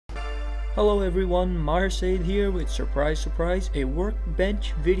Hello everyone, Marsaid here with surprise, a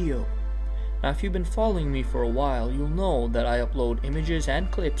workbench video. Now if you've been following me for a while, you'll know that I upload images and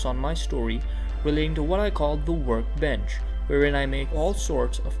clips on my story relating to what I call the workbench, wherein I make all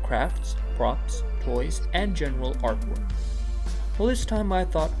sorts of crafts, props, toys, and general artwork. Well, this time I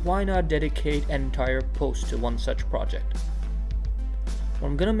thought, why not dedicate an entire post to one such project? What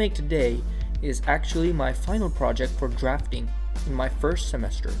I'm gonna make today is actually my final project for drafting in my first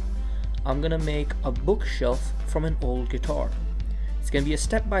semester. I'm gonna make a bookshelf from an old guitar. It's gonna be a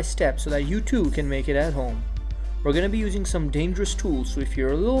step-by-step so that you too can make it at home. We're gonna be using some dangerous tools, so if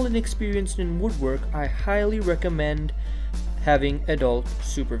you're a little inexperienced in woodwork, I highly recommend having adult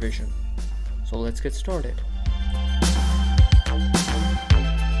supervision. So let's get started.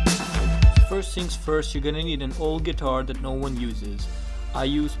 First things first, you're gonna need an old guitar that no one uses. I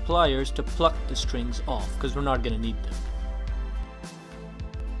use pliers to pluck the strings off because we're not gonna need them.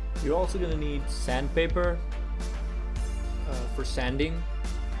 You're also going to need sandpaper for sanding.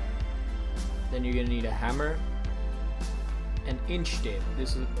 Then you're going to need a hammer, an inch tape.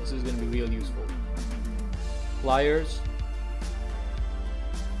 This is going to be real useful. Pliers,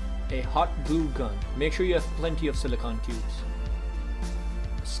 a hot glue gun. Make sure you have plenty of silicone tubes.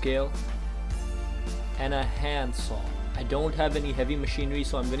 A scale, and a handsaw. I don't have any heavy machinery,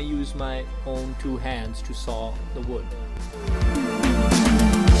 so I'm going to use my own two hands to saw the wood.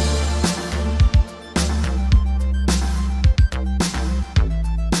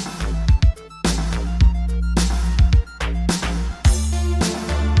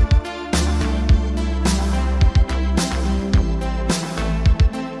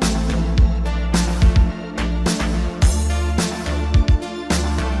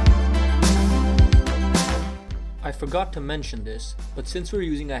 I forgot to mention this, but since we're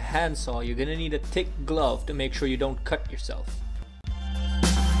using a handsaw, you're gonna need a thick glove to make sure you don't cut yourself.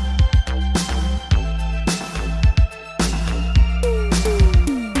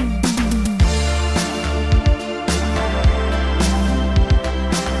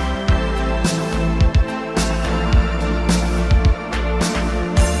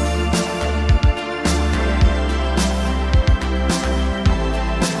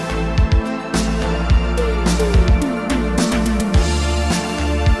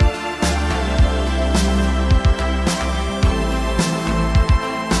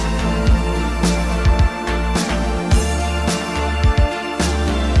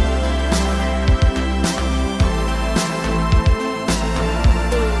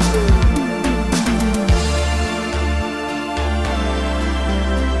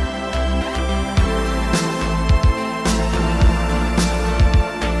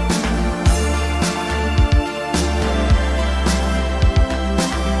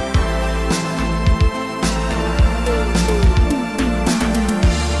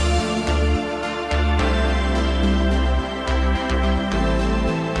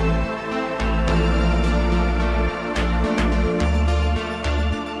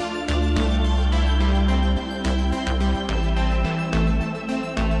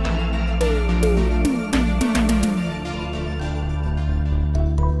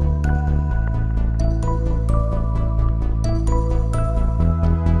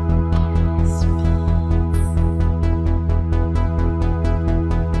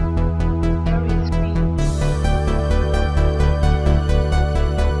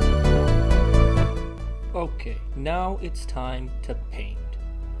 Okay, now it's time to paint.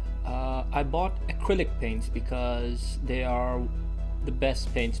 I bought acrylic paints because they are the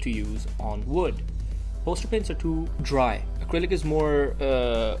best paints to use on wood. Poster paints are too dry. Acrylic is more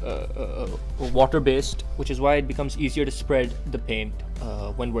water-based, which is why it becomes easier to spread the paint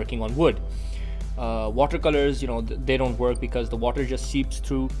when working on wood. Watercolors, they don't work because the water just seeps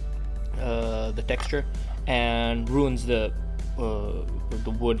through the texture and ruins the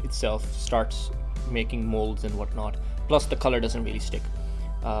wood itself, starts making molds and whatnot. Plus the color doesn't really stick.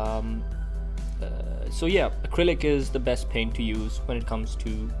 So yeah, acrylic is the best paint to use when it comes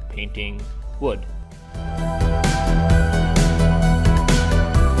to painting wood.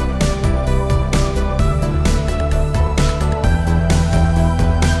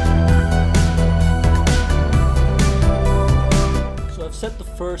 So I've set the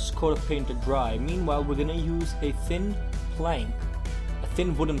first coat of paint to dry. Meanwhile, we're gonna use a thin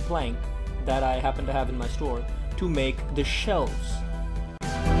wooden plank that I happen to have in my store to make the shelves.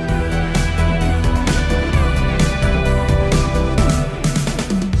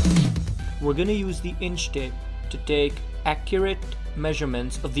 We're gonna use the inch tape to take accurate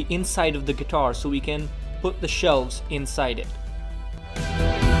measurements of the inside of the guitar so we can put the shelves inside it.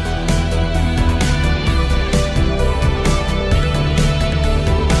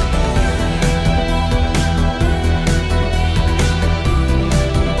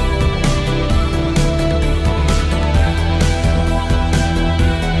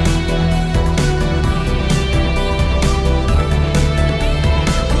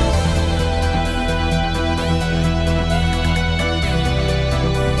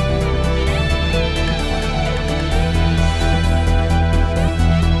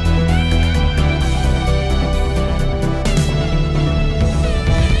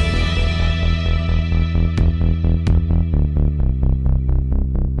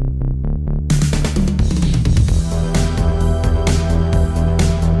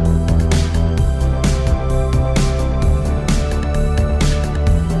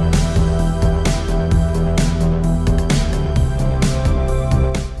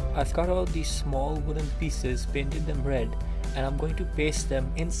 out these small wooden pieces, painted them red, and I'm going to paste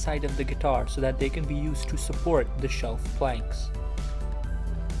them inside of the guitar so that they can be used to support the shelf planks.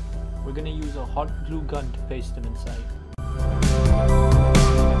 We're going to use a hot glue gun to paste them inside.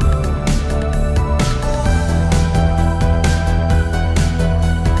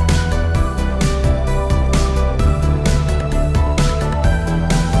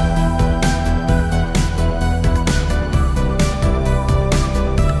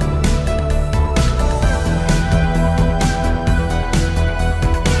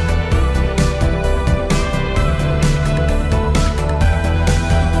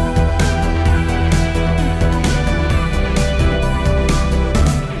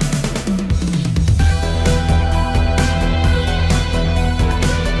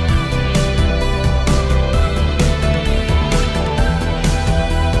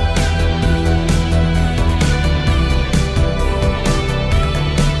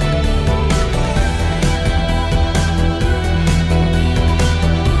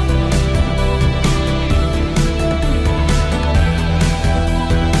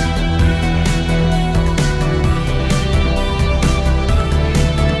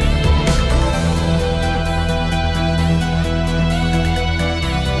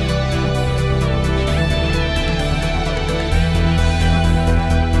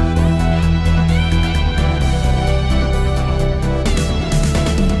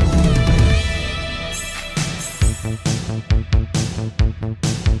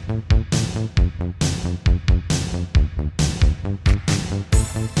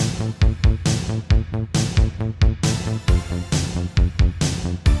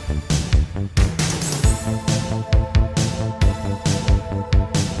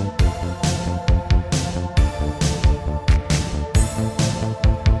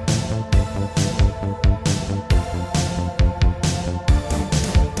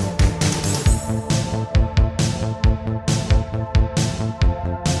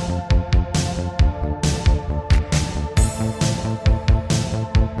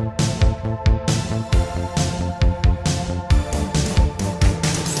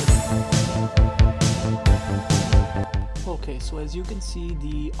 Okay, so as you can see,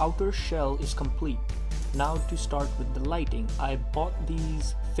 the outer shell is complete. Now to start with the lighting, I bought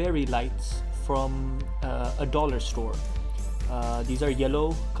these fairy lights from a dollar store. These are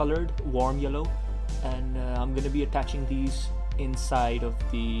yellow colored, warm yellow, and I'm going to be attaching these inside of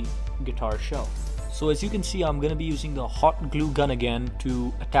the guitar shell. So as you can see, I'm going to be using the hot glue gun again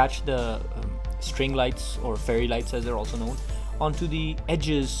to attach the string lights, or fairy lights as they're also known, onto the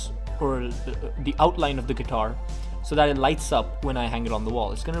edges or the outline of the guitar, so that it lights up when I hang it on the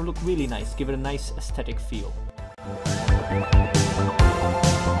wall. It's going to look really nice, give it a nice aesthetic feel.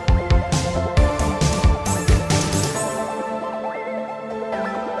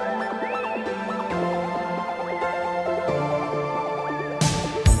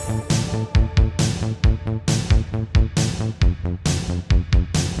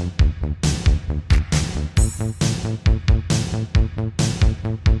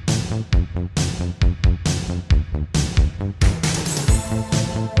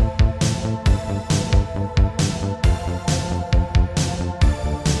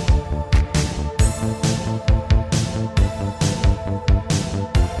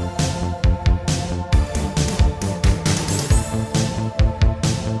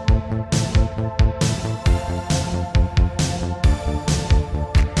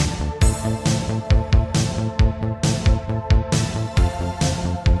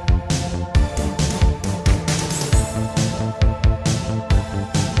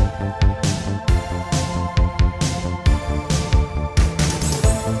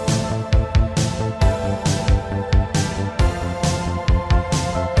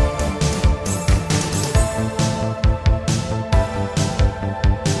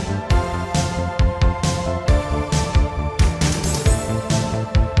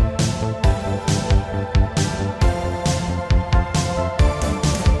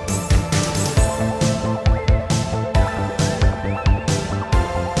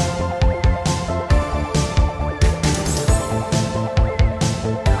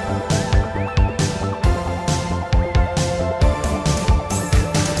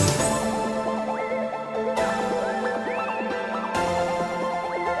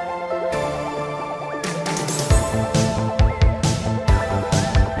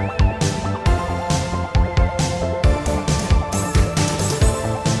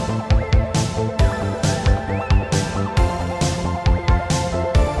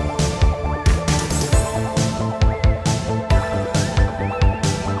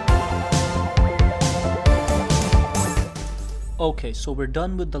 Okay, so we're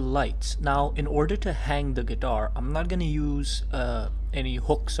done with the lights. Now, in order to hang the guitar, I'm not gonna use any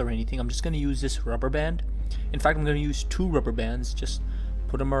hooks or anything. I'm just gonna use this rubber band. In fact, I'm gonna use 2 rubber bands. Just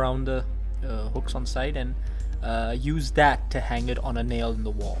put them around the hooks on side and use that to hang it on a nail in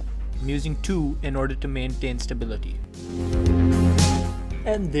the wall. I'm using 2 in order to maintain stability.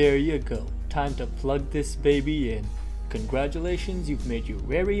 And there you go. Time to plug this baby in. Congratulations, you've made your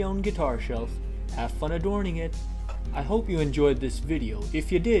very own guitar shelf. Have fun adorning it. I hope you enjoyed this video.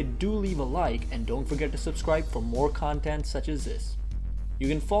 If you did, do leave a like and don't forget to subscribe for more content such as this. You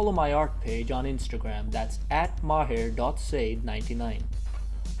can follow my art page on Instagram, that's @maher.said99.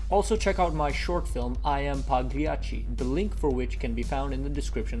 Also check out my short film I Am Pagliacci, the link for which can be found in the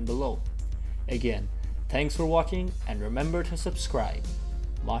description below. Again, thanks for watching and remember to subscribe.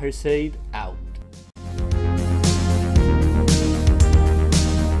 Maher Said out.